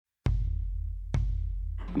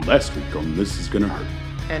Last week on This Is Gonna Hurt.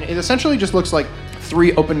 And it essentially just looks like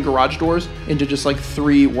 3 open garage doors into just like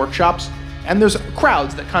 3 workshops. And there's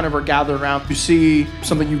crowds that kind of are gathered around. You see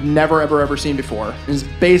something you've never, ever seen before. It's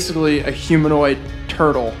basically a humanoid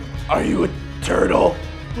turtle. Are you a turtle?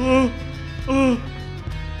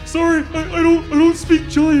 Sorry, I don't speak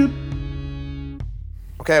giant.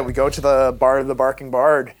 Okay, we go to the Bar of the Barking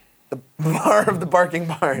Bard. The Bar of the Barking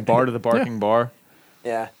Bard. Bar to the barking bar.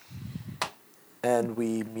 Yeah. And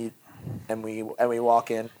we meet, and we walk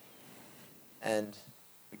in, and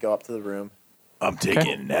we go up to the room. I'm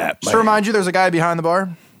taking a nap. Just to remind you, there's a guy behind the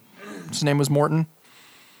bar. His name was Morton.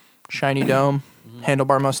 Shiny dome,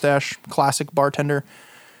 handlebar mustache, classic bartender.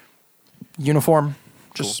 Uniform.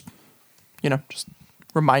 Just, just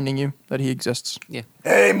reminding you that he exists. Yeah.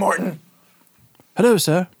 Hey, Morton. Hello,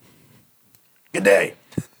 sir. Good day.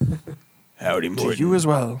 Howdy, Morton. You as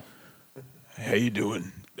well. How you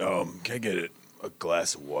doing? Can I get a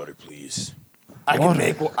glass of water, please? I can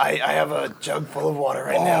make. I have a jug full of water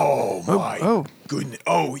right now. Oh my goodness!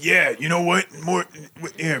 Oh yeah, you know what?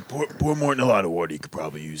 Here, pour Morton a lot of water. You could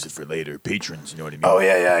probably use it for later patrons. You know what I mean? Oh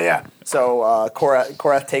yeah. So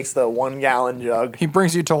Korath takes the 1-gallon jug He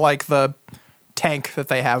brings you to like the tank that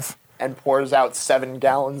they have. and pours out 7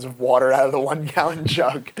 gallons of water out of the 1-gallon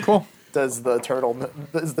jug. Cool. Does the turtle look at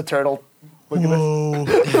it?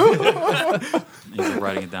 He's like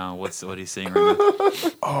writing it down. What he's saying right now?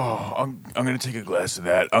 Oh, I'm gonna take a glass of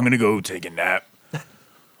that. I'm gonna go take a nap.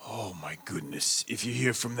 Oh my goodness! If you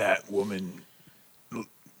hear from that woman,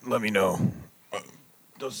 let me know.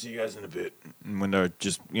 I'll see you guys in a bit. And when they're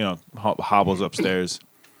just, hobbles upstairs.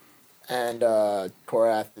 And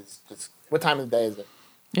Korath is just. What time of the day is it?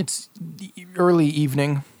 It's early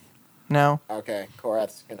evening now. Okay,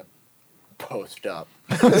 Korath's gonna post up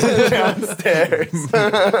downstairs.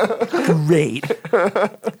 Great.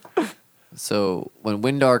 So when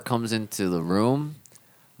Windar comes into the room,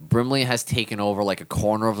 Brimley has taken over like a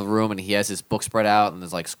corner of the room, and he has his book spread out, and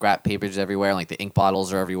there's like scrap papers everywhere, and, like the ink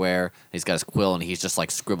bottles are everywhere. He's got his quill, and he's just like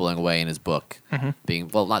scribbling away in his book,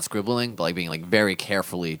 not scribbling, but like being like very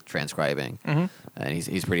carefully transcribing. And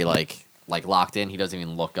he's pretty like locked in. He doesn't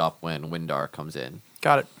even look up when Windar comes in.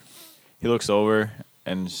 Got it. He looks over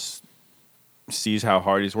and sees how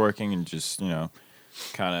hard he's working and just,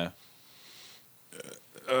 kind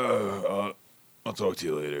of, I'll talk to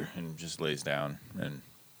you later. and just lays down and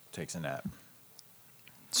takes a nap.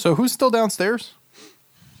 So who's still downstairs?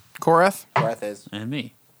 Korath Korath is. And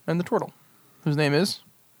me, and the turtle, whose name is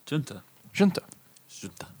Junta. Junta.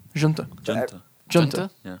 Junta. Junta. Junta. Junta.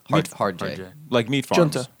 Yeah. Hard J. Like meat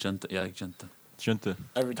farms. Junta. Junta. Yeah, like Junta. Junta.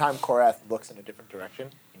 Every time Korath looks in a different direction,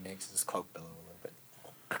 he makes his cloak billow a little bit.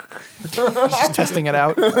 Just testing it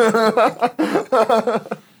out.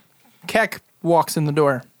 Keck walks in the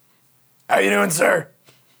door. How you doing, sir?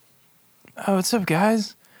 Oh, what's up,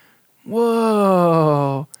 guys?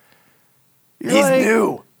 Whoa. He's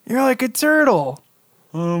new. You're like a turtle.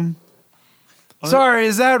 Sorry,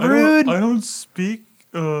 is that I rude? don't speak.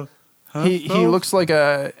 He looks like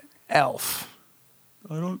a elf.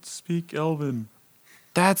 I don't speak Elven.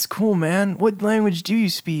 That's cool, man. What language do you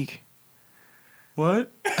speak?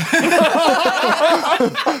 What?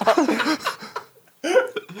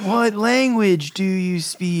 What language do you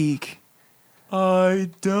speak? I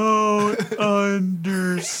don't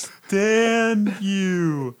understand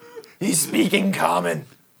you. He's speaking common.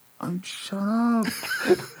 Shut up.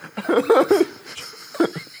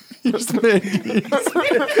 He's made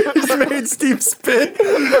Steve spit.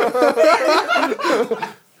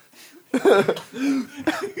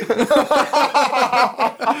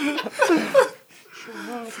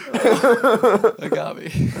 That got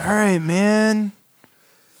me. All right, man.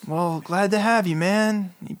 Well, glad to have you,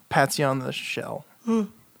 man. He pats you on the shell. Thanks.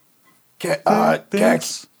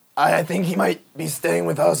 Kex, I think he might be staying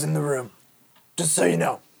with us in the room. Just so you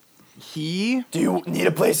know. He? Do you need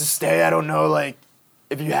a place to stay? I don't know, like,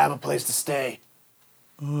 if you have a place to stay.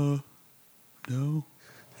 No.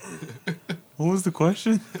 What was the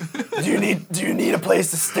question? Do you need a place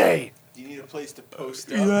to stay? Do you need a place to post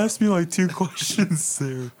You up? asked me like 2 questions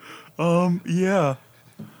there. Yeah.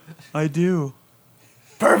 I do.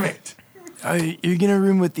 Perfect. You're gonna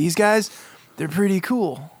room with these guys? They're pretty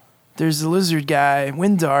cool. There's the lizard guy,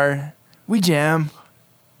 Windar. We jam.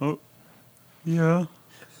 Yeah.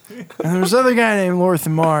 And there's another guy named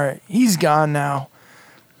Lorthamar. He's gone now.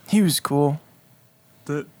 He was cool.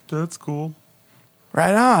 That's cool.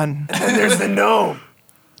 Right on. And there's the gnome.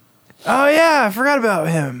 Oh yeah, I forgot about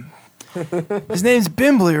him. His name's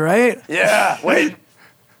Bimbley, right? Yeah, wait.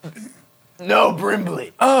 No,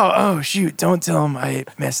 Brimley. Oh, shoot. Don't tell him I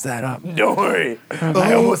messed that up. Don't worry.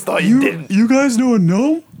 I almost thought you didn't. You guys know a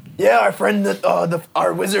gnome? Yeah, our friend,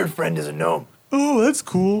 our wizard friend is a gnome. Oh, that's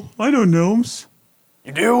cool. I know gnomes.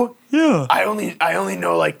 You do? Yeah. I only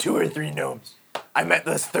know like 2 or 3 gnomes. I met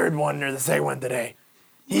this third one or the second one today.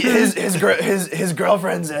 His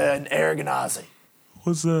girlfriend's an Aragonazi.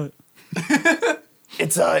 What's that?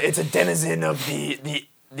 It's a denizen of the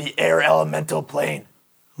air elemental plane.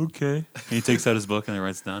 Okay. He takes out his book and he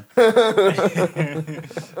writes down.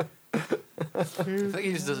 I think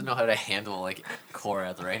he just doesn't know how to handle like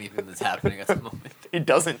Korath or anything that's happening at the moment. He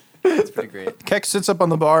doesn't. It's pretty great. Keck sits up on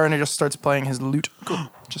the bar and he just starts playing his lute.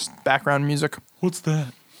 Just background music. What's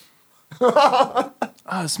that? Oh,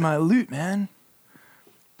 it's my lute, man.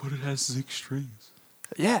 But it has 6 strings.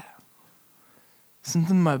 Yeah.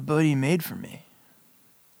 Something my buddy made for me.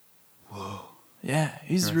 Whoa. Yeah,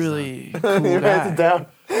 he's really cool He writes it guy. down.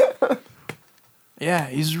 Yeah,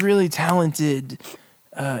 he's a really talented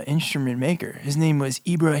instrument maker. His name was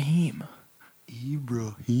Ibrahim.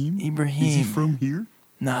 Ibrahim? Ibrahim. Is he from here?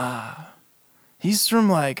 Nah. He's from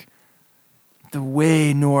like the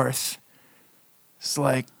way north. It's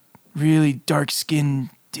like really dark skinned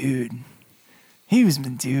dude. He was my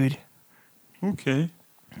dude. Okay.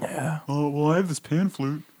 Yeah. Oh, well, I have this pan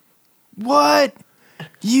flute. What?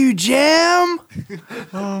 You jam?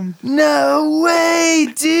 No way,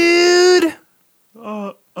 dude.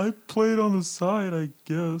 I play it on the side, I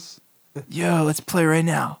guess. Yo, let's play right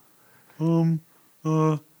now.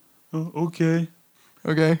 Okay.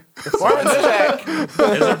 Okay. Performance check. Is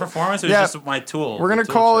it a performance or Yeah. is it just my tool? We're gonna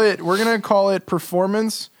Tool call check? it. We're gonna call it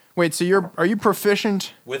performance. Wait. So are you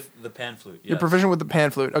proficient? with the pan flute. You're Yes. proficient with the pan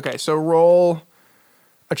flute. Okay. So roll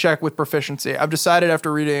a check with proficiency. I've decided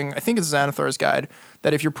after reading, I think it's Xanathar's guide,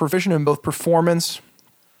 that if you're proficient in both performance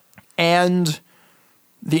and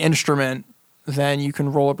the instrument, then you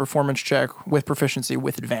can roll a performance check with proficiency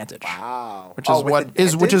with advantage. Wow. Which is with which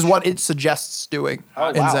is advantage? what it suggests doing Oh,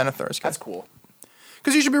 in wow. Xanathar's guide. That's cool.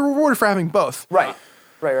 Because you should be rewarded for having both. Right.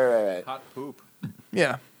 Right. Hot poop.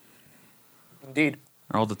 Yeah. Indeed.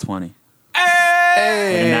 I rolled a 20.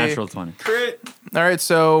 Hey. Like a natural 20. All right,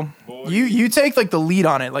 so you take like the lead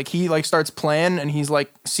on it. Like he like starts playing, and he's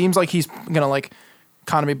like seems like he's gonna like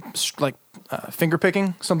kind of be like finger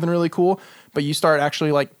picking something really cool. But you start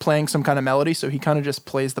actually like playing some kind of melody, so he kind of just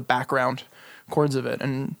plays the background chords of it,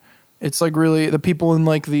 and it's like really the people in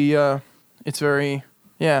like the it's very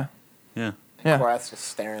Yeah. yeah. Korath's just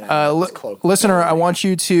staring at his cloak. Listener, I want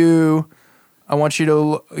you to go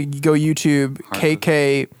YouTube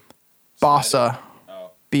KK Bossa.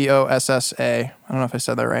 Bossa. I don't know if I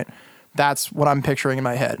said that right. That's what I'm picturing in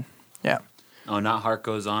my head. Yeah. Oh, not Heart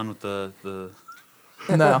Goes On with the...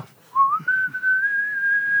 No.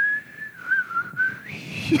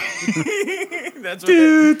 That's what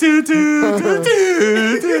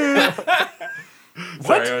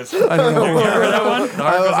Sorry, I don't know.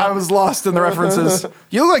 I was lost in the references.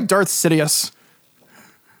 You look like Darth Sidious.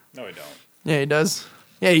 No, I don't. Yeah, he does.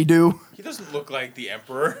 Yeah, you do. He doesn't look like the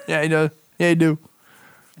Emperor. Yeah, he does. Yeah, you do.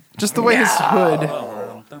 Just the way his hood.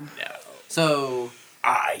 So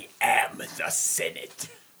I am the Senate.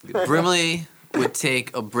 Brimley would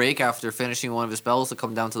take a break after finishing one of his spells to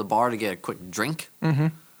come down to the bar to get a quick drink. Mm-hmm.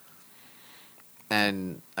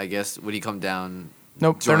 And I guess would he come down?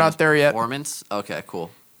 Nope, they're during not his there yet. Performance. Okay,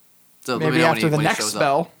 cool. So let me Maybe know after the when he next shows up.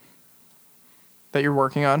 spell that you're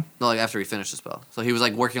working on. No, like after he finished the spell. So he was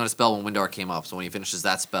like working on a spell when Windar came up. So when he finishes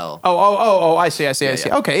that spell, Oh, I see. I see.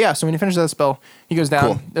 Yeah. Okay, yeah. So when he finishes that spell, he goes down.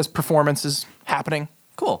 Cool. This performance is happening.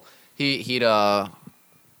 cool. He'd oh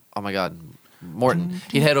my god, Morton.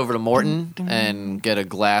 He'd head over to Morton and get a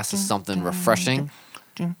glass of something refreshing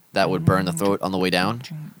that would burn the throat on the way down.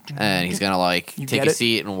 And he's gonna like You take get a it?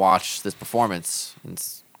 seat and watch this performance. And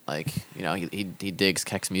it's like, you know, he digs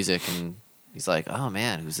Keck's music and he's like, oh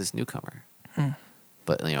man, who's this newcomer?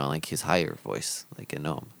 But you know, like his higher voice, like a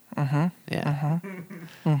gnome. Yeah,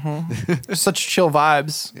 There's such chill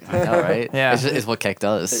vibes. I know, right? Yeah. it's what Keck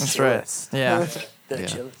does. That's right. Yeah. The Yeah.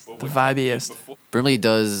 chillest. The vibiest. Brimley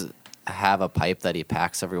does have a pipe that he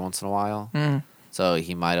packs every once in a while. So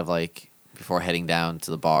he might have like before heading down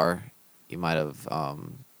to the bar, he might have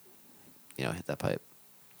hit that pipe.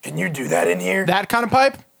 Can you do that in here? That kind of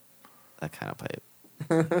pipe? That kind of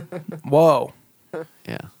pipe. Whoa.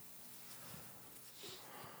 Yeah.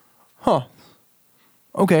 Huh.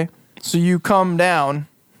 Okay. So you come down.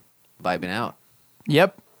 Vibing out.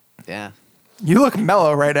 Yep. Yeah. You look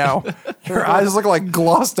mellow right now. Your eyes look like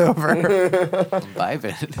glossed over. I'm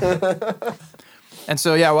vibing. And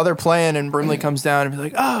so, yeah, while they're playing and Brimley comes down and be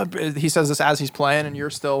like, he says this as he's playing and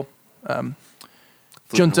you're still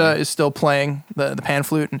Junta is still playing the pan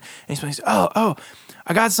flute, and he's playing. Oh,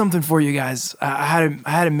 I got something for you guys. I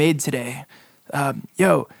had it made today.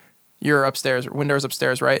 Yo, you're upstairs. Windor's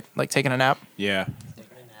upstairs, right? Like taking a nap. Yeah.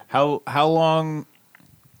 How long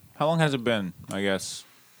has it been? I guess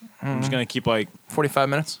I'm just gonna keep like 45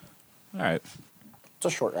 minutes. all right. It's a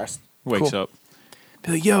short rest. Wakes Cool. up.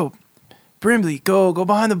 Be like, yo, Brimley, go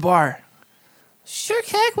behind the bar. Sure,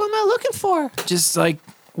 Keck. What am I looking for? Just like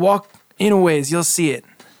walk in a ways, you'll see it.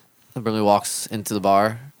 And Brimley walks into the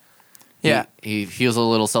bar. Yeah. He feels a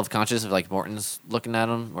little self-conscious if like Morton's looking at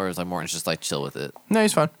him, or is like Morton's just like chill with it. No,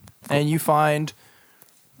 he's fine. And you find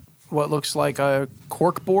what looks like a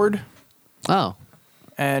cork board, Oh,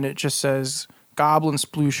 and it just says Goblin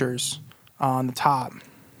Splooshers on the top.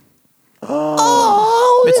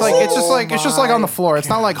 oh, It's just like on the floor. It's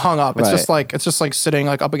not like hung up. It's Right. just like sitting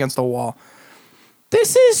like up against the wall.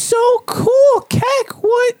 this is so cool, Keck.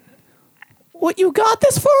 What you got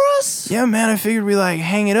this for us? Yeah, man, I figured we like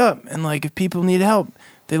hang it up, and like if people need help,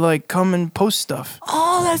 they like come and post stuff.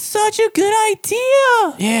 Oh, that's such a good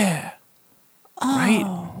idea. Yeah.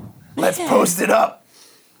 Right. Let's post it up.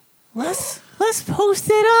 Let's post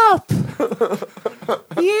it up.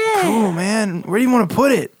 Yeah. Cool, man. Where do you want to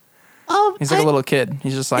put it? He's like I- a little kid.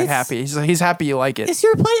 He's just like it's- happy. He's happy you like it. It's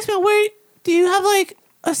your placement. Wait, do you have like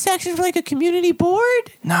a section for like a community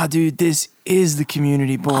board? Nah, dude, this is the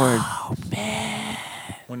community board.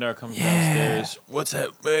 Windar comes downstairs. What's that?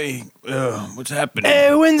 Hey, what's happening? Hey,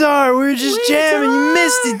 Windar, we were just jamming. You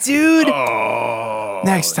missed it, dude. Oh,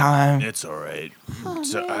 Next time. It's all right.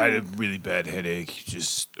 I had a really bad headache.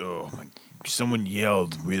 Someone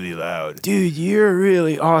yelled really loud. Dude, you're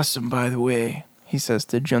really awesome, by the way, he says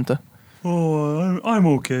to Junta. Oh, I'm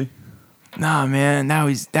okay. Nah, man,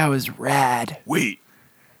 that was rad. Wait,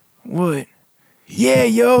 What? Yeah,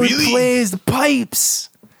 yo, Really? he plays the pipes.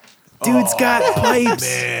 Dude's got pipes.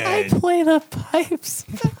 man. Play the pipes.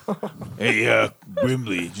 Hey,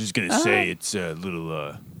 Brimley, just gonna say it's a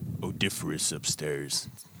little odoriferous upstairs.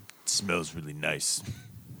 It smells really nice.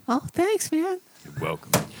 Oh, thanks, man. You're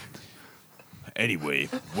welcome. Anyway,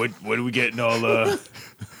 what are we getting all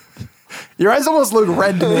Your eyes almost look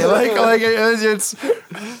red to me. Like it's.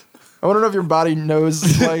 I want to know if your body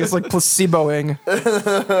knows. Like it's like placeboing.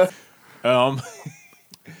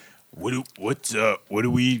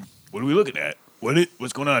 what are we looking at?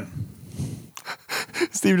 What's going on?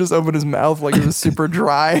 Steve just opened his mouth like it was super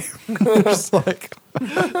dry. Just like,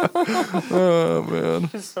 oh man.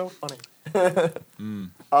 It's so funny.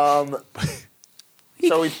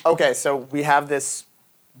 So we have this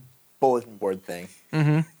bulletin board thing.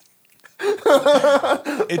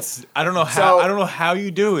 It's I don't know how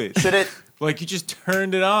you do it. Should it? Like you just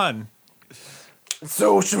turned it on.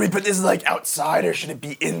 So should we put this like outside or should it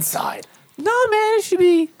be inside? No, man, it should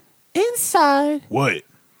be inside. What?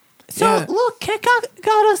 So Yeah. look, Keck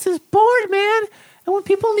got us this board, man. And when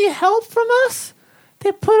people need help from us,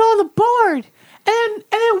 they put on the board, and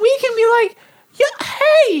then we can be like, yeah,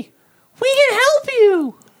 hey, we can help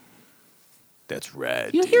you. That's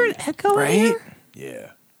rad. You hear an echo in Right? here?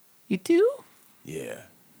 Yeah. You do? Yeah.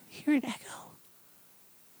 Hear an echo?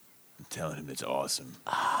 I'm telling him it's awesome.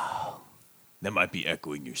 Oh. That might be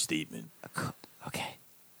echoing your statement. Okay.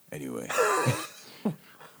 Anyway.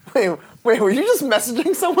 Wait, were you just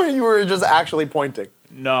messaging someone or you were just actually pointing?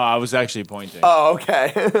 No, I was actually pointing. Oh,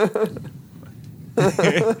 okay.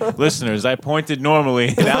 Listeners, I pointed normally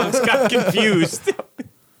and Alex got confused.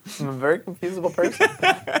 I'm a very confusable person.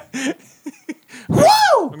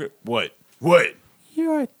 Whoa! What?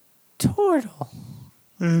 You're a turtle.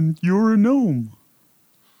 And you're a gnome.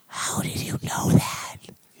 How did you know that?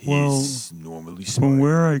 He's normally smart. From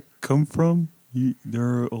where I come from, there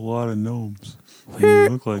are a lot of gnomes. And Where, you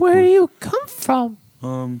look like where one. do you come from?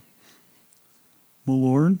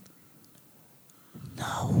 Malorn?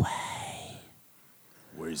 No way.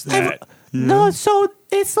 Where's that? Yeah. No, so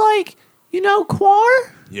it's like, you know,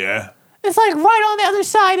 Quar? Yeah. It's like right on the other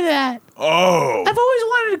side of that. Oh. I've always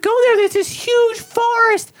wanted to go there. There's this huge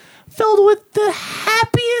forest filled with the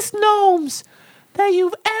happiest gnomes that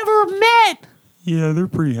you've ever met. Yeah, they're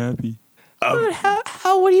pretty happy. What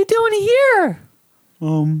are you doing here?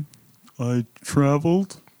 I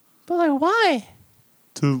traveled But like, why?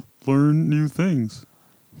 to learn new things.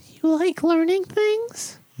 You like learning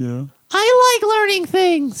things? Yeah. I like learning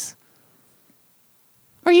things.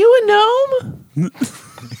 Are you a gnome?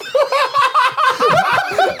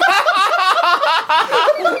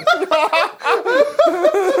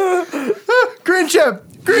 Green chip.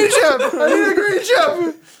 I need a green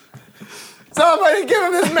chip. Somebody give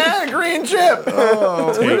him this man a green chip.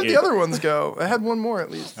 Where did Take the it. other ones go? I had one more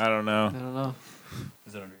at least. I don't know. I don't know.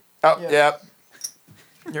 Oh, yeah.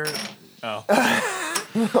 You're Oh.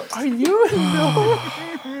 Are you? No.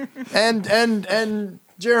 And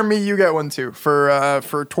Jeremy, you get one too for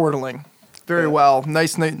turtling. Very well.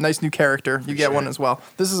 Nice new character. You get one as well.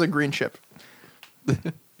 This is a green chip.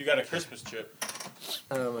 You got a Christmas chip.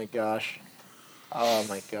 Oh my gosh.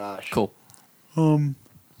 Cool.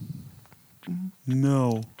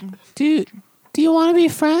 No. Do you want to be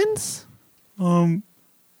friends?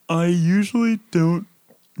 I usually don't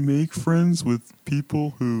make friends with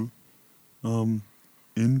people who,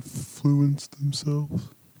 influence themselves.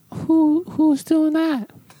 Who's doing that?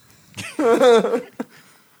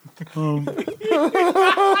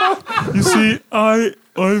 You see,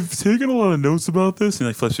 I've taken a lot of notes about this, and He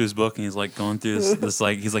like flips through his book and he's like going through this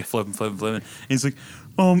like he's like flipping. And he's like,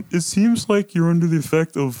 it seems like you're under the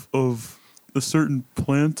effect of a certain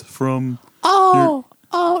plant from. Oh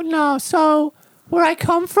no. So where I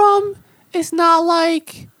come from, it's not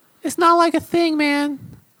like a thing, man.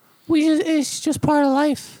 It's just part of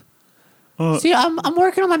life. See, I'm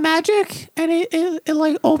working on my magic, and it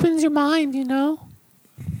like opens your mind, you know.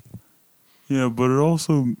 Yeah, but it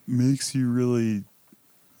also makes you really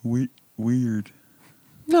weird.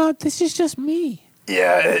 No, this is just me.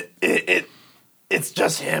 Yeah, it's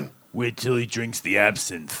just him. Wait till he drinks the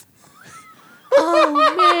absinthe.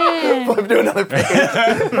 Oh man. Flip to another page.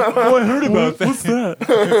 Oh, I heard about that. What's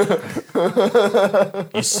that?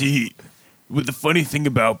 You see, what the funny thing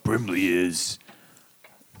about Brimley is,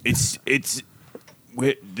 this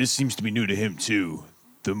seems to be new to him too.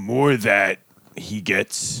 The more that he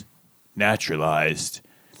gets naturalized,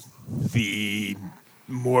 the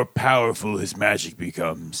more powerful his magic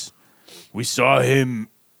becomes. We saw him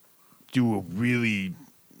do a really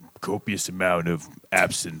copious amount of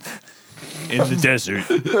absinthe in the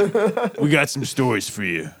desert. We got some stories for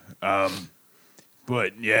you.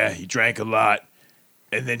 But yeah, he drank a lot,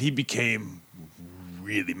 and then he became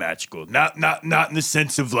really magical. Not in the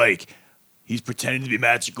sense of like he's pretending to be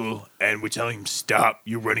magical, and we're telling him stop.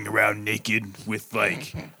 You're running around naked with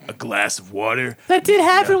like a glass of water. That did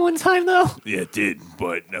happen one time though. Yeah, it did,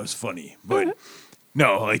 but that was funny. But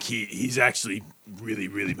no, like he's actually really,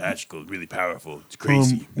 really magical, really powerful. It's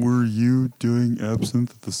crazy. Were you doing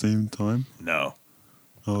absinthe at the same time? No.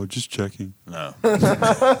 Oh, just checking. No.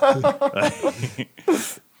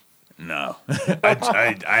 No.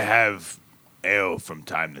 I have ale from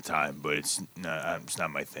time to time, but it's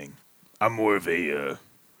not my thing. I'm more of a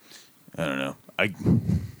I don't know.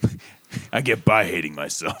 I get by hating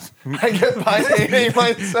myself. I get by hating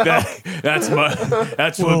myself.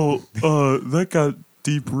 That's Well, that got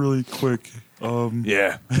deep really quick.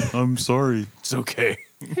 Yeah. I'm sorry. It's okay.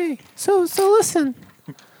 Hey, so listen.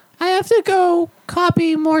 I have to go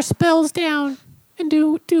copy more spells down and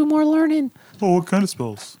do more learning. Oh, what kind of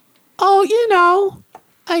spells? Oh, you know,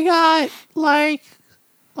 I got like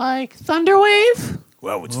Thunderwave.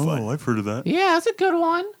 Wow, it's Oh, fun. I've heard of that. Yeah, that's a good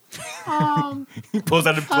one. He pulls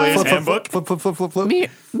out a player's handbook. Flip.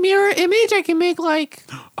 Mirror image. I can make like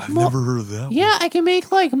I've never heard of that one. yeah, I can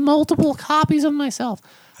make like multiple copies of myself.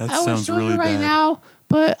 That I will sounds show really you right bad. now,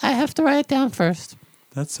 but I have to write it down first.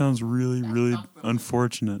 That sounds really, really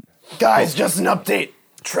unfortunate. Guys, just an update.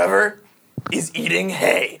 Trevor is eating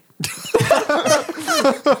hay.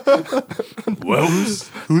 Well,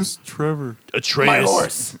 Who's Trevor? Atreus. My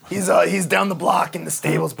horse. He's down the block in the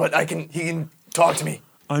stables, but he can talk to me.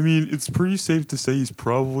 I mean, it's pretty safe to say he's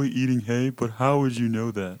probably eating hay, but how would you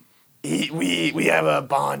know that? We have a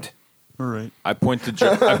bond. All right. I point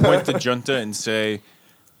to Junta and say,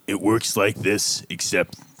 It works like this,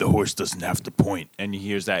 except the horse doesn't have to point. and he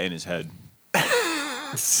hears that in his head.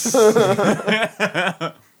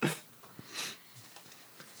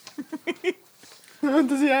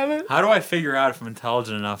 Does he have it? How do I figure out if I'm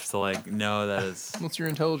intelligent enough to like know that it's What's your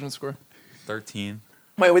intelligence score? 13?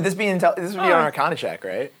 Wait, would this be this would be an Arcana check,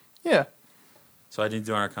 right? Yeah, So I need to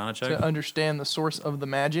do an Arcana check, to understand the source of the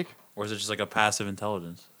magic. or is it just like a passive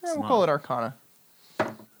intelligence? Yeah, we'll call it Arcana.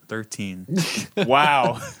 13.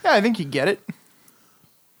 Wow. Yeah, I think you get it.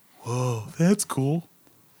 Whoa, that's cool.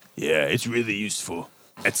 Yeah, it's really useful.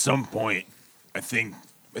 At some point, I think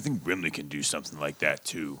Brimley can do something like that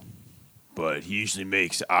too. But he usually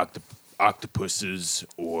makes octopuses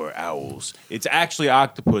or owls. It's actually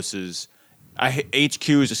octopuses. HQ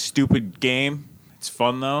is a stupid game. It's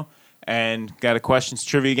fun though. And got a questions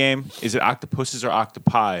trivia game. Is it octopuses or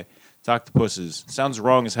octopi? It's octopuses. Sounds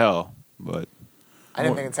wrong as hell, but I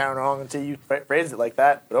didn't think it sounded wrong until you phrased it like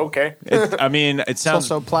that. But okay. I mean, it It's sounds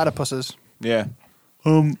also platypuses. yeah.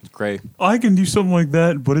 It's great. I can do something like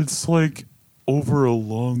that, but it's like over a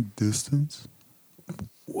long distance.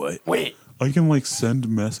 What? Wait, I can like send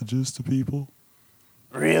messages to people.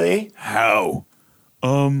 really? How?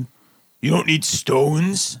 You don't need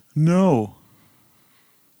stones? No.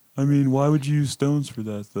 I mean, why would you use stones for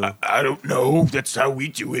that, though? I don't know. That's how we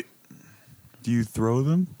do it. Do you throw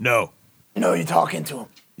them? No. No, you talking to him.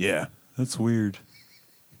 Yeah. That's weird.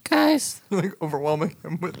 Guys, Like overwhelming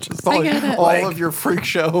him with just I all, get it. all Like- of your freak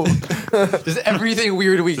show. Just everything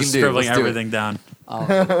weird we can Just do. scribbling Let's do it. everything down.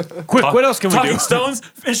 Quick, what else can we Talking do? stones,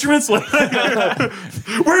 instruments. Where's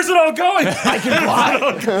it all going? I can fly.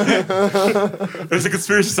 There's a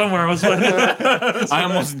conspiracy somewhere. I was like,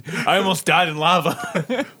 I almost died in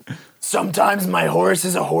lava. Sometimes my horse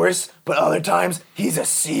is a horse, but other times he's a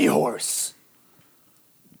seahorse.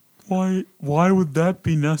 Why would that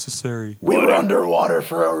be necessary? We were underwater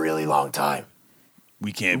for a really long time.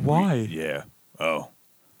 We can't. Why? Yeah. Oh.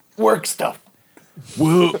 Work stuff.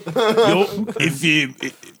 Well,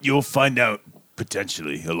 you'll find out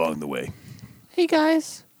potentially along the way. hey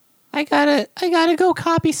guys, I gotta go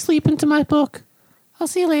copy sleep into my book. I'll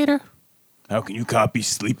see you later. How can you copy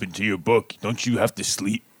sleep into your book? Don't you have to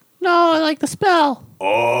sleep? No, I like the spell.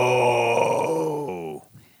 Oh.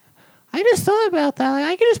 I just thought about that. Like,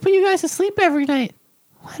 I could just put you guys to sleep every night.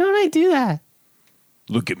 Why don't I do that?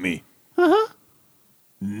 Look at me. Uh-huh.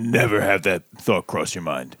 Never have that thought cross your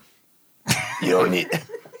mind. You don't need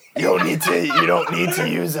to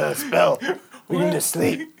use a spell. We can just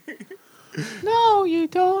sleep. No, you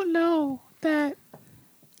don't know that.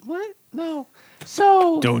 What? No.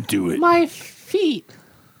 So, Don't do it. my feet.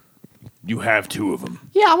 You have two of them.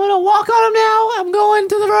 Yeah, I'm gonna walk on them now. I'm going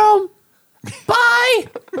to the room. Bye.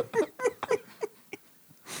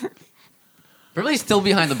 Brimley's still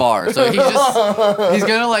behind the bar, so he's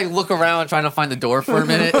gonna like look around trying to find the door for a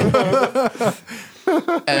minute.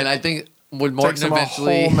 And I think would Takes Morton him a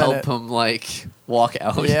eventually whole help minute. him like walk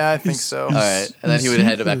out? Yeah, I think so. All right, and then he would Is he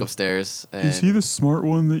head back the- upstairs. Is he And the smart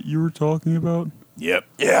one that you were talking about? Yep.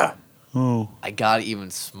 Yeah. Oh, I got even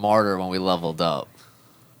smarter when we leveled up.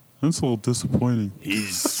 that's a little disappointing.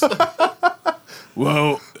 He's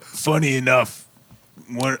well. Funny enough,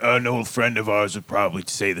 an old friend of ours would probably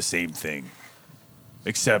say the same thing,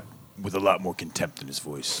 except with a lot more contempt in his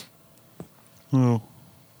voice. Oh,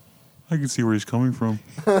 I can see where he's coming from.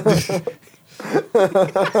 And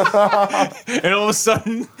all of a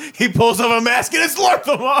sudden, he pulls off a mask and it's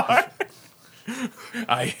Lorthamar.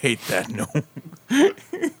 I hate that. No. Do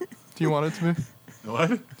you want it to be? what?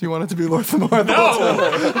 Do you want it to be Lorthamar?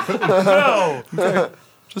 No. No.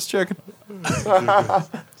 Just checking.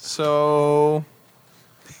 So,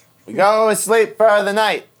 We go to sleep for the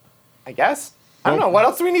night. I guess. I don't know. What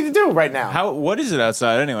else do we need to do right now? What is it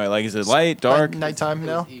outside anyway? Like, is it light, dark, nighttime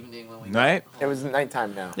now. Evening when we night? It was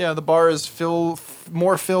nighttime now. Yeah, the bar is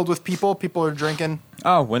more filled with people. People are drinking.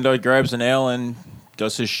 Oh, Window grabs an ale and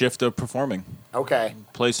does his shift of performing. Okay.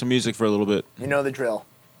 Plays some music for a little bit. You know the drill.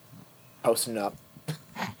 Posting up.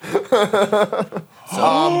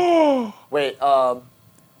 Wait,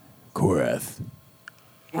 Korath,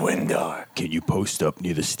 Windar. can you post up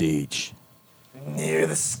near the stage? Near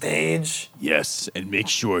the stage. Yes, and make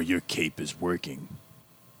sure your cape is working.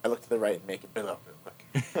 I look to the right and make it billow real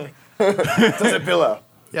quick. Does it billow?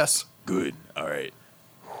 Yes. Good. All right.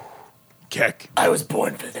 Keck, I was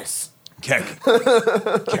born for this. Keck,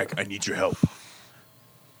 I need your help.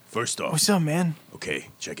 First off, What's up, man? okay,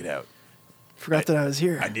 check it out. Forgot that I was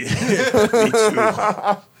here. I need me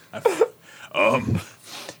too.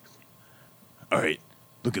 All right.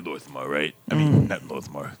 Look at Lorthamar, right? I mean, not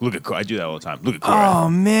Lorthamar. Look at I do that all the time. Look at Korath. Oh Right,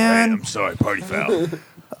 man. I'm sorry, party foul.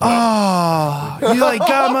 Oh, you like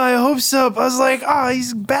got my hopes up. I was like, oh,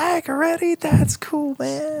 he's back already. That's cool,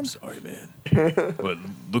 man. Sorry, man. But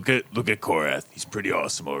look at Korath. He's pretty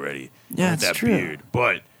awesome already. Yeah, with it's that true. beard.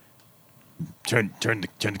 But turn the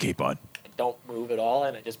cape on. I don't move at all,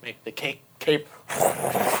 and I just make the cape.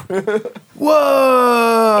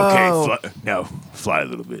 Whoa. Okay, now fly a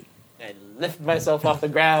little bit. I lift myself off the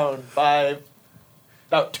ground by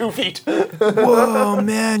about 2 feet. Whoa,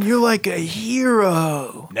 man, you're like a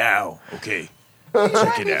hero. Now, okay,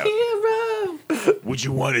 check it out. Hero. Would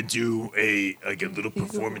you want to do a little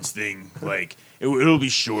performance thing? Like it'll be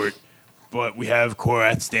short, but we have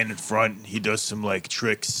Korath stand in front. He does some like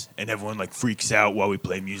tricks, and everyone like freaks out while we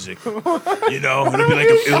play music. You know,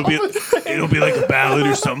 it'll be like a ballad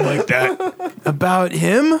or something like that. About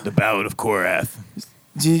him? The Ballad of Korath.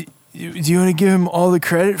 Do you want to give him all the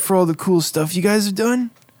credit for all the cool stuff you guys have done?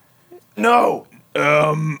 No.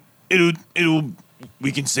 It'll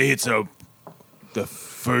we can say it's the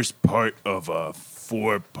first part of a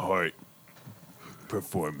 4-part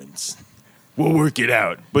performance. We'll work it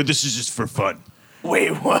out, but this is just for fun.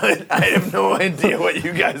 Wait, what? I have no idea what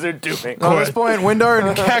you guys are doing. At this point, Windar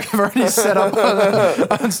and Kak have already set up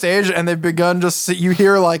on stage, and they've begun you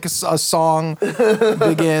hear like a song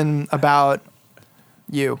begin about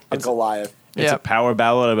you. A Goliath. It's a power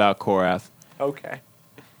ballad about Korath. Okay.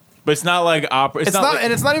 But it's not like opera. It's not, like,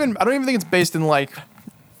 and it's not even. I don't even think it's based in like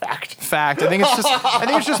fact. I think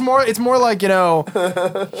it's just more. It's more like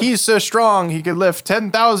he's so strong he could lift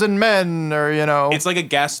 10,000 men, or It's like a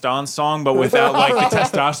Gaston song, but without like the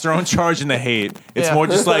testosterone charge and the hate. It's Yeah. more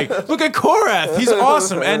just like, look at Korath, he's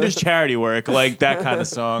awesome, and there's charity work, like that kind of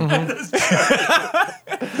song.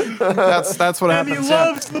 That's what happens.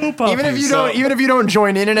 Yeah. little puppies. Even if you don't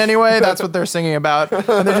join in any way, that's what they're singing about,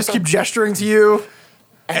 and they just keep gesturing to you.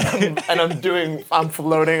 And I'm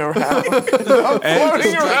floating around.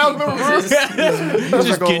 Floating around the room.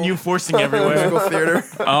 Just Ginyu forcing everywhere. Musical theater.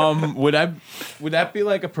 Would that be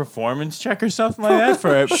like a performance check or something like that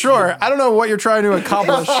for? Sure. I don't know what you're trying to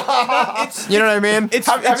accomplish. You know what I mean?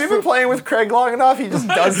 Have you been playing with Craig long enough? He just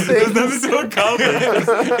does things.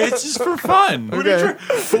 It's just for fun. Okay.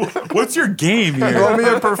 What's your game here? Roll me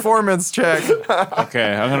a performance check.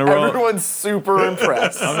 Okay, I'm gonna roll. Everyone's super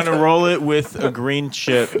impressed. I'm gonna roll it with a green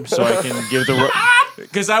chip so I can give the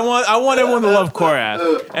because I want everyone to love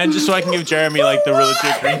Korath, and just so I can give Jeremy like the really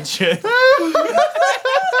good green chip.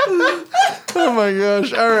 Oh my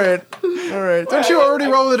gosh. All right. Don't you already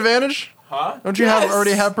roll with advantage? Huh? Don't you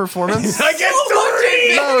already have performance? I get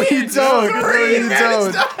 13. No, you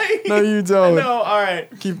don't. No, you don't. No, all right.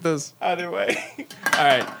 Keep this. Either way. All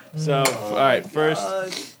right. So, all right.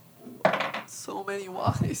 First, So many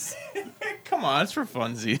Ys. come on, it's for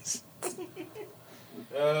funsies.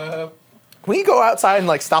 Can we go outside and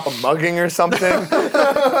like stop a mugging or something?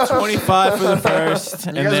 25 for the first,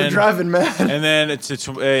 and You guys then are driving mad. and then it's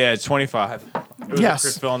 25. It was Yes.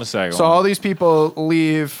 Chris Phil on the second So one. all these people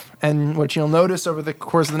leave, and what you'll notice over the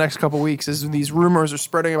course of the next couple weeks is these rumors are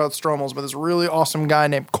spreading about Stromels, but this really awesome guy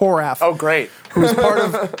named Korath, Oh, great. who's part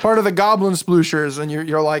of the Goblin Splooshers, and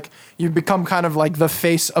you're like you become kind of like the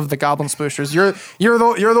face of the Goblin Splooshers.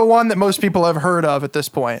 You're the one that most people have heard of at this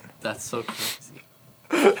point That's so crazy.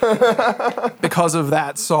 because of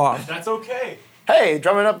that song. That's okay. Hey,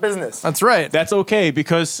 drumming up business. That's right. That's okay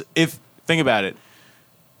because think about it.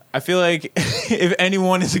 I feel like if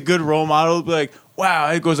anyone is a good role model, it'll be like,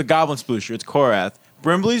 wow, it goes a Goblin Sploosher. It's Korath.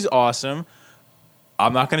 Brimley's awesome.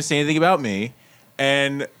 I'm not going to say anything about me.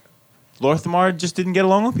 And Lorthamar just didn't get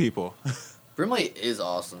along with people. Brimley is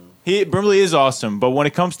awesome. Brimley is awesome, but when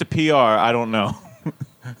it comes to PR, I don't know.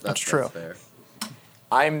 That's true. fair.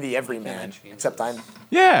 I'm the everyman, except I'm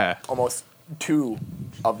Yeah. almost two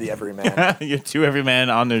of the everyman. You're two every man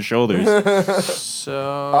on their shoulders.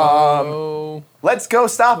 So Let's go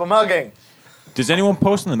stop a mugging. Does anyone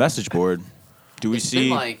post on the message board? Do we It's see?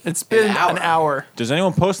 been like it's been an hour. Does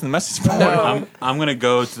anyone post on the message board? I'm gonna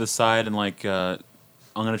go to the side and like I'm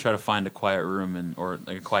gonna try to find a quiet room or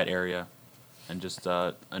like a quiet area, and just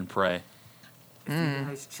and pray. You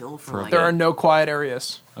guys chill for like There are no quiet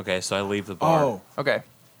areas. Okay, so I leave the bar. Oh. Okay.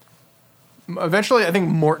 Eventually, I think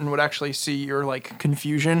Morton would actually see your like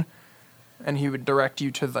confusion, and he would direct you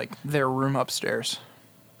to like their room upstairs.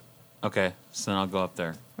 Okay, so then I'll go up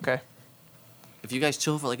there. Okay. If you guys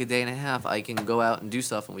chill for like a day and a half, I can go out and do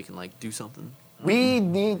stuff, and we can like do something. We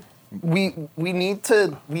need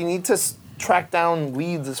to track down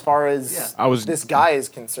leads as far as Yeah. this guy is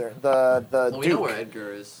concerned. The Well, we know Duke. where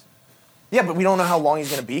Edgar is. Yeah, but we don't know how long he's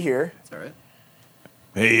gonna be here. It's all right.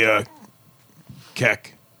 Hey,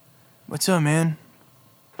 Keck, What's up, man?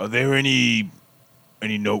 are there any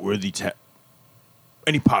noteworthy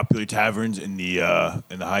any popular taverns in the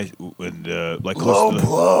high like Low close to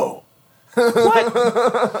blow.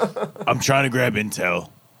 I'm trying to grab intel,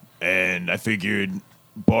 and I figured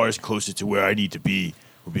bars closer to where I need to be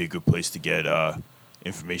would be a good place to get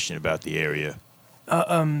information about the area.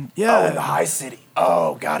 Oh, in the Yeah. high city.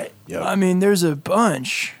 Oh, got it. Yeah, I mean, there's a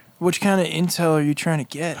bunch. Which kind of intel are you trying to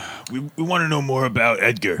get? we want to know more about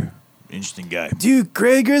Edgar. Interesting guy. Dude,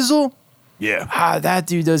 Grey Grizzle? Yeah. That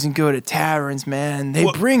dude doesn't go to taverns, man. They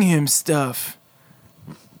What? bring him stuff.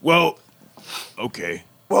 Well, okay.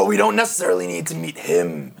 Well, we don't necessarily need to meet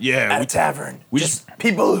him Yeah, at a tavern. we just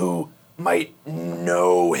people who might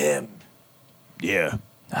know him. Yeah.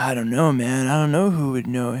 I don't know, man. I don't know who would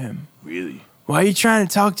know him. Really. Why are you trying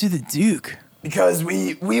to talk to the Duke? Because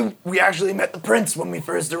we actually met the prince when we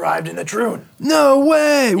first arrived in the Troon. No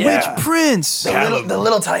way! Yeah. Which prince? The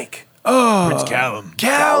little tyke. Oh, Prince Callum.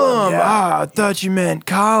 Callum. yeah. I thought you meant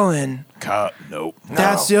Colin. Nope.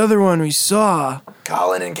 That's the other one we saw.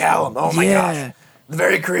 Colin and Callum. Oh my Yeah. gosh.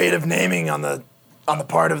 Very creative naming on the on the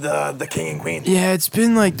part of the king and queen. Yeah, it's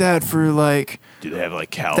been like that for like Do they have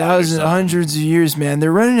like Cal? thousands, hundreds of years, man.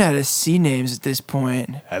 They're running out of sea names at this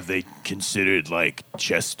point. Have they considered like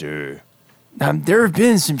Chester? There have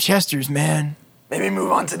been some Chesters, man. Maybe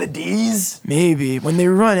move on to the D's. Maybe when they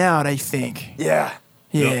run out, I think. Yeah.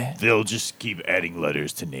 Yeah. They'll just keep adding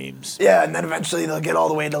letters to names. Yeah, and then eventually they'll get all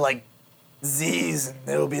the way to like Z's, and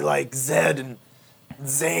it'll be like Zed and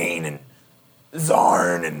Zane and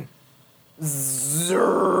Zarn and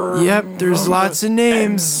Zer. Yep, there's lots of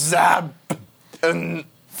names. Zap and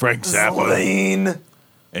Frank Zappa. Zlane.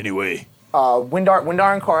 Anyway,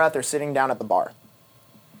 Windar and Korath are sitting down at the bar.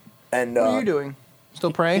 And What are you doing?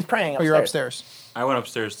 Still praying? He's praying Or you're upstairs. upstairs? I went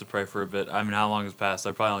upstairs to pray for a bit. I mean, how long has passed?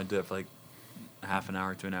 I probably only did it for like half an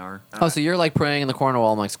hour to an hour. Oh, so you're like praying in the corner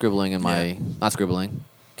while I'm like scribbling in my not scribbling,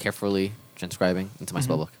 carefully transcribing into my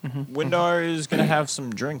spellbook. Windar is gonna have some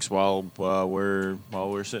drinks while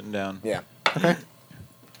we're sitting down. Yeah. Okay.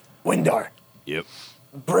 Windar. Yep.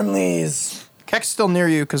 Brimley's. Keck's still near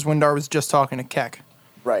you because Windar was just talking to Keck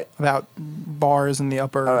Right. about bars in the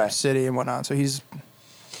upper Okay. city and whatnot. So he's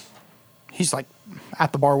like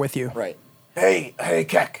at the bar with you. Right. Hey,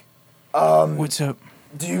 Keck. What's up?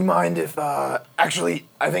 Do you mind if, actually,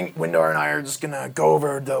 I think Windar and I are just gonna go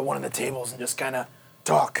over to one of the tables and just kind of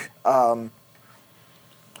talk. Oh,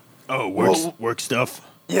 work stuff.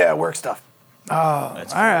 Yeah, work stuff.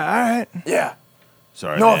 That's All right. Yeah.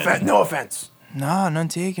 Sorry. No man. offense. No offense. Nah, none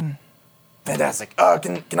taken. Fantastic.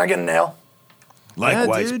 Can I get an ale?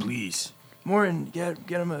 Likewise, dude. please. Morton, get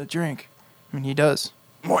him a drink. I mean, he does.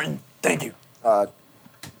 Morton, thank you.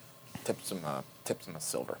 Tips him a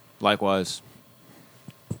silver. Likewise.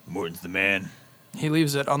 Morton's the man. He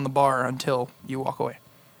leaves it on the bar until you walk away.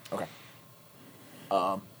 Okay.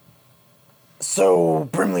 So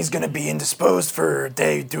Brimley's gonna be indisposed for a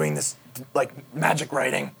day doing this, like, magic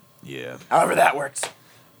writing. Yeah. However that works.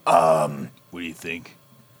 What do you think?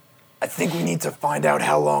 I think we need to find out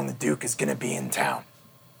how long the Duke is gonna be in town.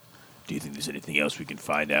 Do you think there's anything else we can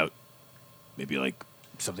find out? Maybe like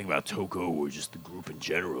something about Toko or just the group in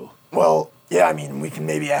general. Well, yeah, I mean, we can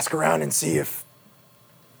maybe ask around and see if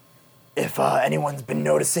anyone's been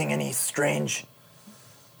noticing any strange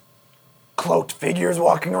cloaked figures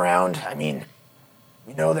walking around. I mean,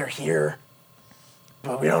 we know they're here,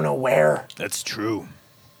 but we don't know where. That's true.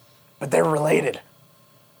 But they're related.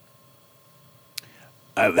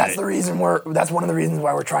 That's one of the reasons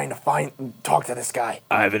why we're trying to talk to this guy.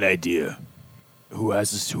 I have an idea. Who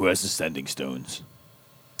has the sending stones?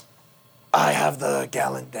 I have the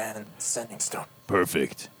Galandan sending stone.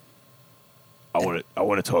 Perfect. I want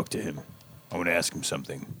to talk to him. I want to ask him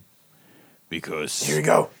something. Because Here you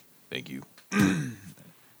go. Thank you.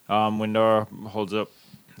 Windar holds up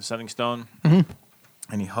the sending stone, and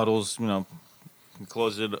he huddles. He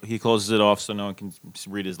closes it off so no one can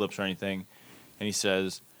read his lips or anything, and he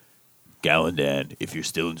says, Galandan, if you're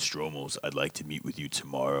still in Stromels, I'd like to meet with you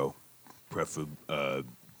tomorrow, preferably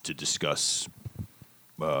to discuss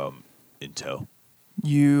intel.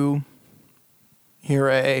 You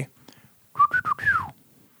hear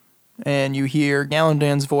and you hear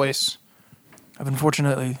Galandan's voice. I've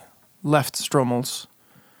unfortunately left Stromels,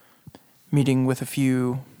 meeting with a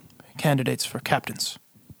few candidates for captains.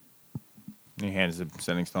 and he hands the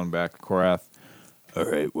sending stone back to Korath. All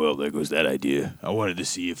right, well, there goes that idea. I wanted to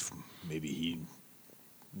see if maybe he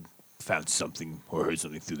found something or heard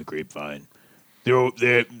something through the grapevine.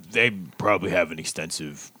 They probably have an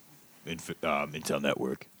extensive intel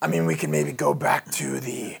network. I mean, we can maybe go back to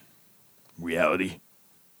the... Reality?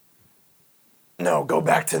 No, go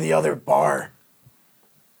back to the other bar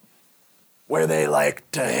where they like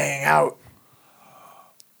to hang out.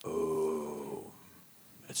 Oh,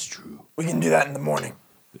 that's true. We can do that in the morning.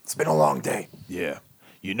 It's been a long day. Yeah.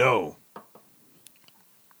 You know,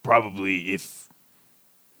 probably if...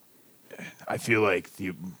 I feel like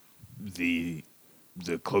the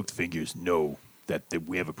cloaked figures know that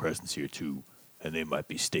we have a presence here too, and they might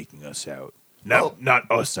be staking us out.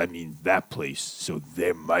 Not us, I mean that place. So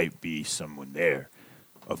there might be someone there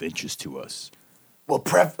of interest to us. Well,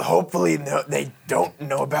 hopefully they don't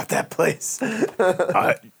know about that place.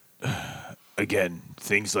 Again,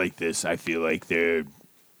 things like this, I feel like they're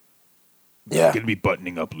Yeah. going to be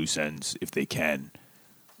buttoning up loose ends if they can.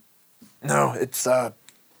 No, it's a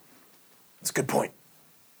good point.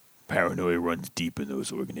 Paranoia runs deep in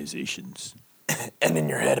those organizations. And in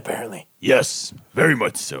your head, apparently. Yes, very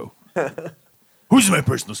much so. Who's in my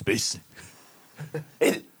personal space?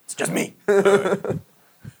 It's just me.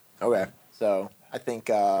 Okay, so I think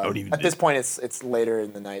Don't even at this point it's later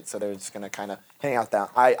in the night, so they're just gonna kind of hang out down.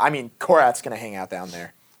 I mean, Korath's gonna hang out down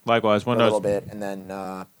there Likewise, for a little bit, and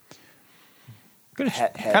then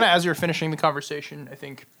head. Kind of as you're finishing the conversation, I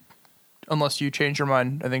think, unless you change your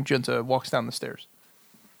mind, I think Junta walks down the stairs.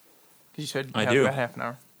 'Cause you said I you have do. about half an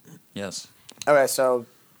hour. Yes. Okay, so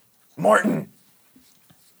Morton,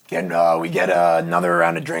 can we get another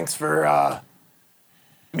round of drinks for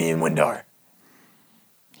me and Windar?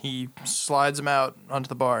 He slides him out onto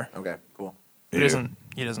the bar. okay, cool. He doesn't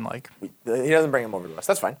like. He doesn't bring him over to us.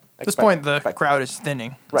 That's fine. At this point, the crowd is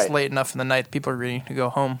thinning. Right. It's late enough in the night. People are ready to go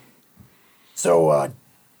home. So,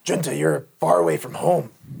 Junta, you're far away from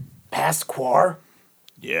home. Past Quar?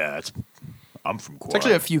 Yeah, I'm from Quar. It's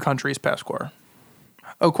actually a few countries past Quar.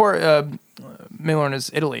 Oh, Quar, Milorn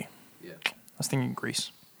is Italy. Yeah. I was thinking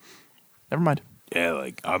Greece. Never mind. Yeah,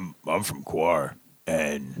 like I'm from Quar,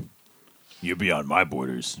 and you're beyond my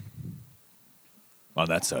borders. On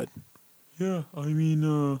that side. Yeah, I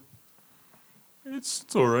mean,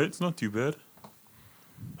 it's all right. It's not too bad.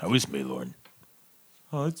 How is Milorn?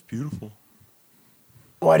 Oh, it's beautiful.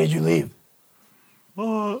 Why did you leave?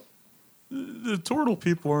 The turtle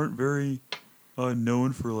people aren't very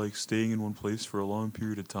known for like staying in one place for a long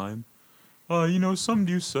period of time. Some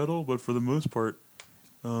do settle, but for the most part,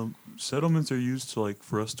 settlements are used to like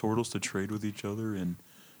for us turtles to trade with each other and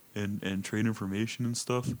trade information and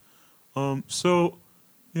stuff. So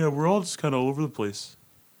yeah, we're all just kind of all over the place.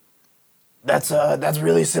 That's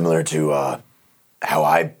really similar to how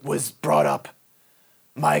I was brought up.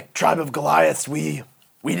 My tribe of Goliaths, we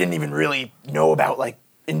didn't even really know about like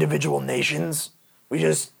individual nations. We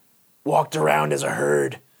just walked around as a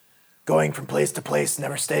herd, going from place to place,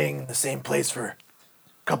 never staying in the same place for a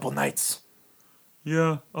couple nights.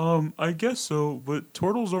 Yeah, I guess so, but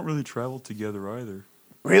turtles don't really travel together either.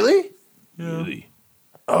 Really? Yeah. Really?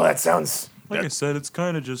 Oh, that sounds... Like I said, it's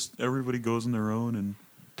kind of just everybody goes on their own and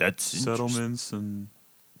That's settlements and...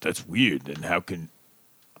 That's weird. And how can...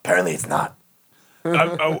 Apparently it's not. Well,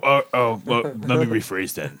 let me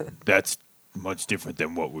rephrase that. That's much different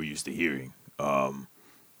than what we're used to hearing.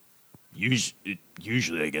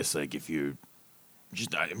 Usually, I guess, like if you're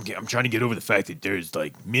just, I'm trying to get over the fact that there's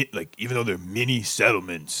like even though they're mini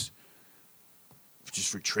settlements, just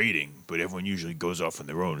for trading, but everyone usually goes off on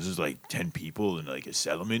their own. This is like 10 people in like a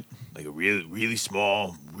settlement, like a really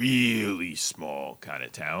small kind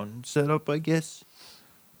of town setup, I guess.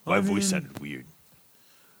 My voice sounded weird.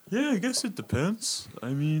 Yeah, I guess it depends. I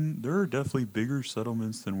mean, there are definitely bigger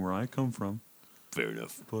settlements than where I come from. Fair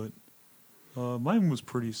enough. But mine was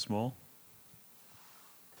pretty small.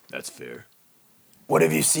 That's fair. What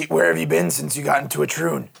have you seen? Where have you been since you got into a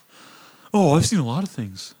troon? Oh, I've seen a lot of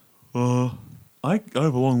things. I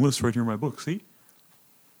have a long list right here in my book. See?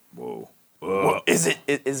 Whoa. Well, is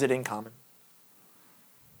it in common?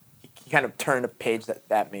 You kind of turn a page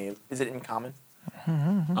that may. Is it in common?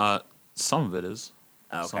 Some of it is.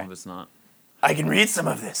 Okay. Some of it's not. I can read some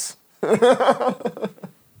of this.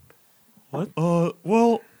 What?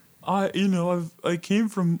 Well, I came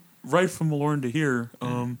from Milorn to here.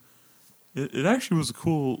 It actually was a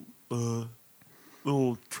cool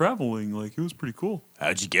little traveling. Like it was pretty cool.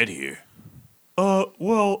 How'd you get here?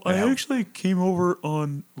 Well, I actually came over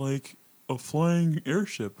on like a flying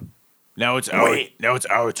airship. Now it's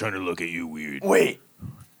our turn to look at you weird. Wait.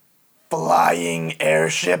 Flying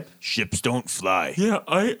airship? Ships don't fly. Yeah,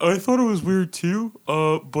 I thought it was weird too.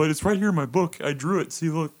 But it's right here in my book. I drew it. See,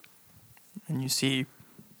 look. And you see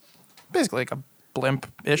basically like a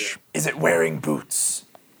blimp-ish. Is it wearing boots?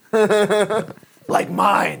 Like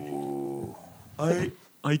mine? I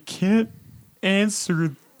can't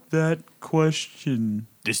answer that question.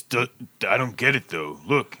 I don't get it though.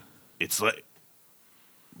 Look, it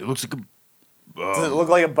looks like a. Does it look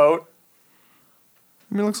like a boat?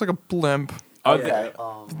 I mean, it looks like a blimp. Okay.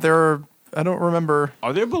 I don't remember.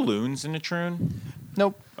 Are there balloons in the Troon?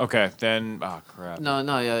 Nope. Okay, then crap. No,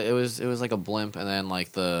 yeah, it was like a blimp, and then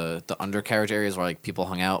like the undercarriage areas where like people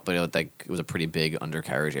hung out, but it was a pretty big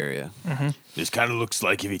undercarriage area. Mm-hmm. This kind of looks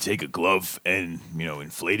like if you take a glove and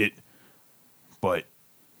inflate it, but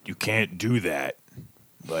you can't do that.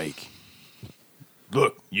 Like,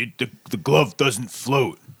 look, the glove doesn't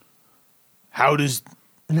float. How does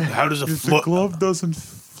a If the glove doesn't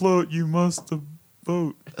float, you must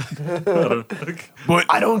boat. But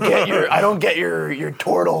I don't get your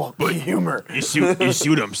turtle humor. You see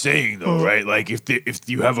what I'm saying though, right? Like if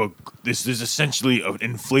you have this is essentially an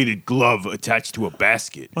inflated glove attached to a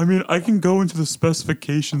basket. I mean, I can go into the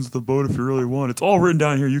specifications of the boat if you really want. It's all written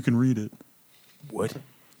down here. You can read it. What?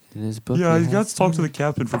 In his book, Yeah, I got to talk to the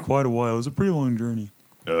captain for quite a while. It was a pretty long journey.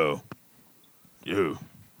 Oh. Ew.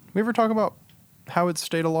 We ever talk about how it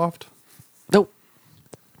stayed aloft? Nope.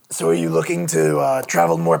 So are you looking to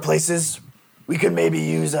travel more places? we could maybe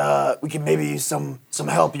use some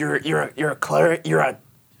help. You're a cleric. You're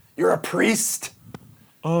a priest.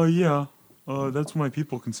 Yeah. That's what my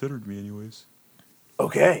people considered me, anyways.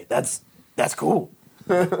 Okay, that's cool.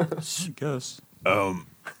 I guess.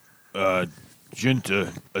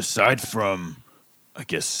 Junta, aside from, I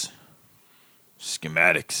guess,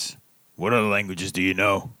 schematics, what other languages do you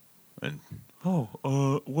know? And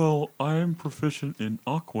Well, I am proficient in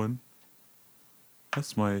Aquan.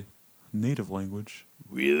 That's my native language.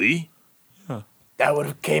 really? Yeah. That would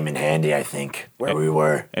have came in handy, I think, where we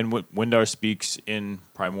were. And what Windar speaks in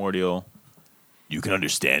Primordial. You can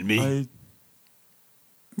understand me?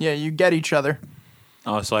 Yeah, you get each other.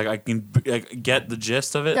 Oh, so I can get the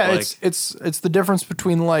gist of it. Yeah, like, it's the difference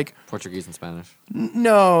between like Portuguese and Spanish.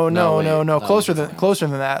 no, wait. closer That's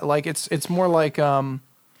than that. Like it's more like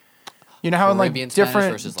you know how in Arabian like Spanish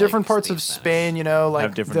different versus, different like, parts Spain of Spanish. Spain, you know,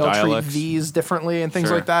 like different they'll dialects. treat these differently and things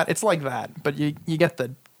Sure. like that. It's like that, but you get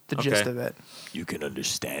the gist Okay. of it. You can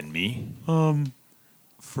understand me?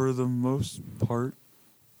 For the most part.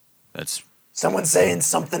 That's Someone's saying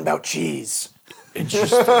something about cheese.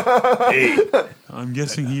 interesting. Hey, I'm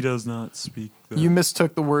guessing he does not speak that. You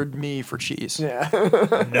mistook the word me for cheese. Yeah.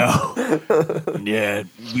 no. Yeah,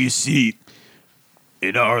 we see,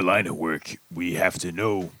 in our line of work, we have to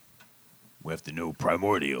know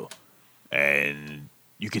Primordial. And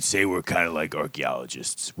you could say we're kind of like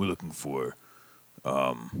archaeologists. We're looking for,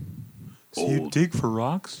 So you old- dig for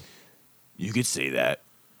rocks? you could say that.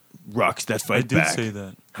 Rocks that fight I did back. say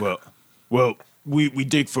that. Well, we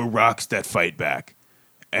dig for rocks that fight back.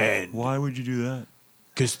 And Why would you do that?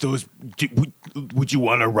 because would you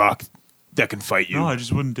want a rock that can fight you? No, I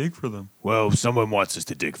just wouldn't dig for them. Well, someone wants us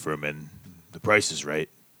to dig for them, and the price is right.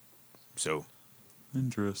 So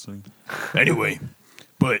Interesting. anyway,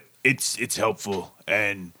 but it's helpful,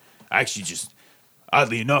 and actually, just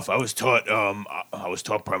oddly enough, I was taught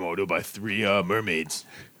Primordial by 3 mermaids.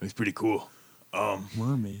 It was pretty cool.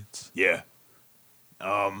 Mermaids. Yeah.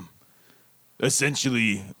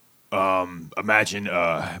 Essentially, imagine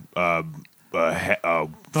I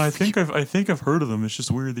think I've heard of them. It's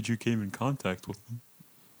just weird that you came in contact with them.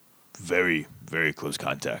 very, very close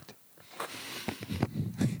contact.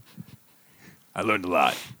 I learned a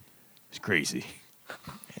lot. It's crazy.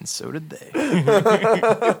 And so did they.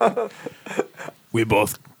 We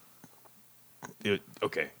both.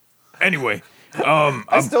 Okay. Anyway,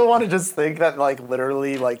 I still want to just think that like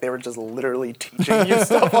literally like they were just literally teaching you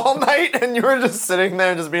stuff all night and you were just sitting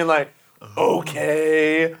there just being like,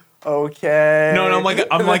 okay. No,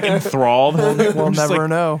 I'm like enthralled. We'll never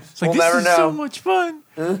know. It's like, We'll this never is know. so much fun.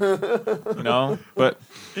 But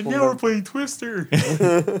And now we're playing Twister.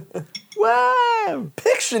 Wow.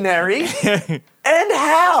 Pictionary? And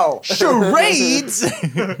how? charades.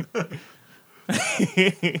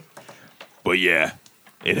 but yeah,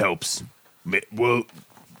 it helps. Well,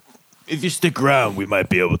 if you stick around, we might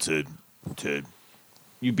be able to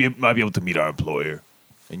might be able to meet our employer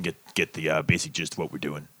and get the basic gist of what we're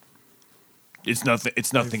doing. It's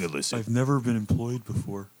nothing illicit. I've never been employed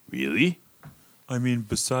before. Really? I mean,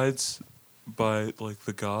 besides by like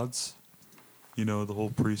the gods, you know, the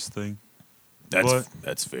whole priest thing.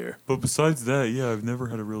 That's fair. But besides that, yeah, I've never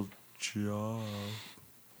had a real job.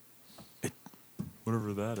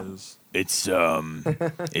 Whatever that is. It's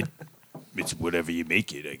it's whatever you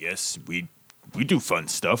make it, I guess. We do fun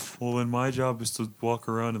stuff. Well, then my job is to walk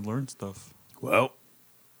around and learn stuff. Well,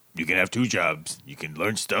 you can have 2 jobs. You can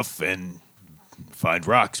learn stuff and find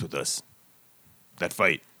rocks with us. That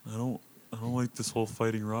fight. I don't like this whole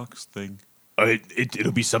fighting rocks thing.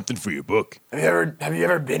 It'll be something for your book. Have you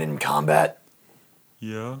ever been in combat?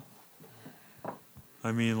 Yeah.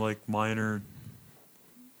 I mean, like minor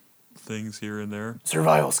things here and there.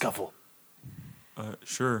 Survival scuffle.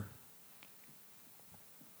 Sure.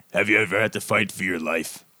 Have you ever had to fight for your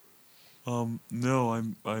life? No,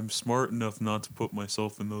 I'm smart enough not to put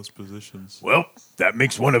myself in those positions. Well, that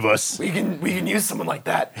makes one of us. We can use someone like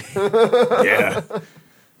that. Yeah.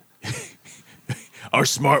 Our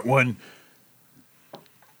smart one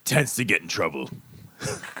tends to get in trouble.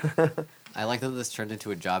 I like that this turned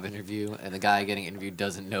into a job interview, and the guy getting interviewed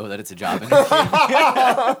doesn't know that it's a job interview.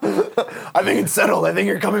 I think it's settled. I think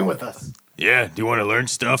you're coming with us. Yeah, do you want to learn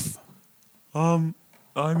stuff?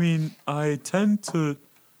 I mean, I tend to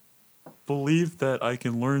believe that I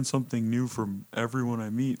can learn something new from everyone I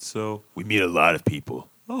meet, so... We meet a lot of people.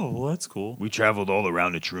 Oh, well, that's cool. We traveled all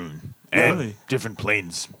around the Troon. And Really? different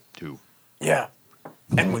planes, too. Yeah.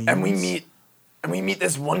 And we meet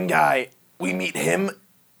this one guy. We meet him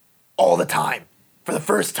all the time. For the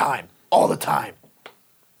first time. All the time.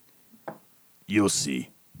 You'll see.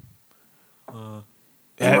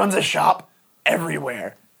 He runs a shop.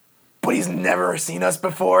 everywhere. But he's never seen us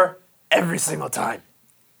before, every single time.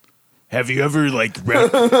 Have you ever run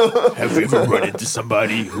into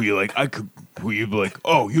somebody who you're like, who you're like,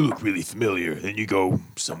 oh, you look really familiar. Then you go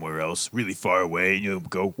somewhere else, really far away, and you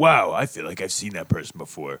go, wow, I feel like I've seen that person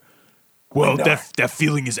before. Well, that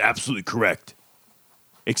feeling is absolutely correct.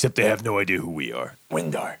 Except they have no idea who we are.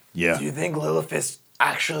 Windar. Yeah. Do you think Lilithus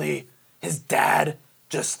actually, his dad,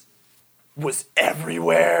 just was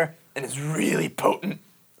everywhere and is really potent?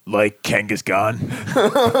 Like Genghis Khan?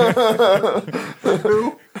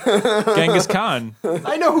 Genghis Khan.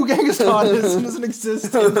 I know who Genghis Khan is. It doesn't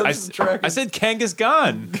exist. I said Genghis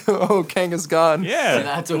Khan. Oh, Genghis Khan. Yeah.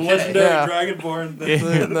 That's The okay. legendary Yeah. Dragonborn. That's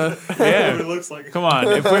Yeah. what it looks like. Come on.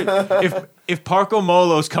 If Parco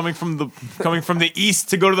Molo's coming from the east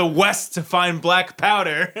to go to the west to find black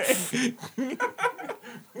powder.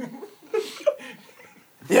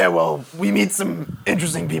 Yeah, well, we meet some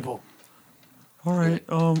interesting people. All right.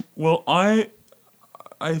 Well, I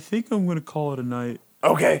think I'm gonna call it a night.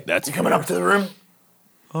 Okay, That's you coming up to the room?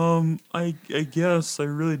 I guess I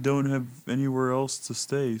really don't have anywhere else to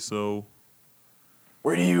stay, so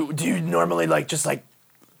Where do you normally just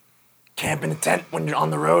camp in a tent when you're on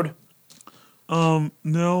the road?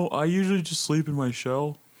 no, I usually just sleep in my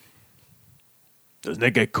shell. Doesn't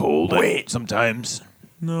it get cold Wait. sometimes?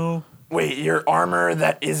 No. Wait, your armor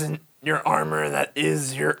that isn't your armor that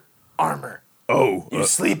is your armor. Oh, You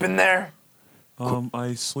sleep in there?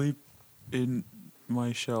 I sleep in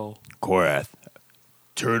my shell. Korath.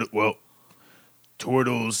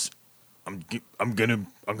 Turtles. I'm gonna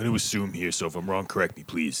assume here. So if I'm wrong, correct me,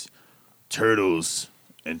 please. Turtles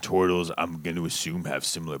and turtles, I'm gonna assume have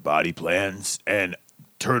similar body plans, and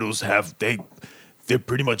turtles they're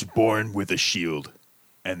pretty much born with a shield,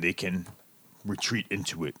 and they can retreat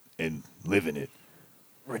into it and live in it.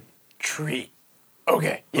 Retreat.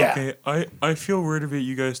 Okay, yeah. Okay, I feel weird about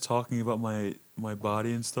you guys talking about my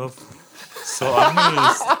body and stuff. So I'm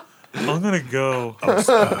gonna go.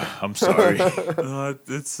 I'm sorry.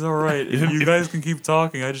 It's all right. You guys can keep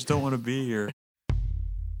talking. I just don't want to be here.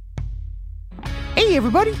 Hey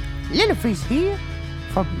everybody, Lilithus here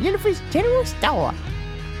from Lilithus General Store.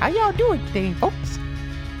 How y'all doing today, folks?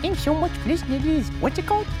 Thanks so much for listening to this, what's it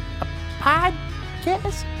called? A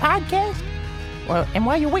podcast? Well, and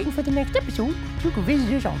while you're waiting for the next episode, you can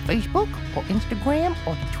visit us on Facebook or Instagram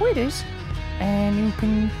or the Twitters, and you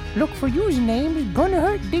can look for usernames Gonna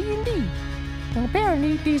Hurt D&D. And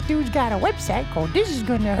apparently these dudes got a website called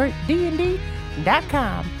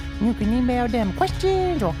thisisgonnahurtdnd.com. You can email them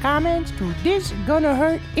questions or comments to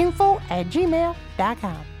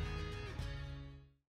thisgonnahurtinfo@gmail.com.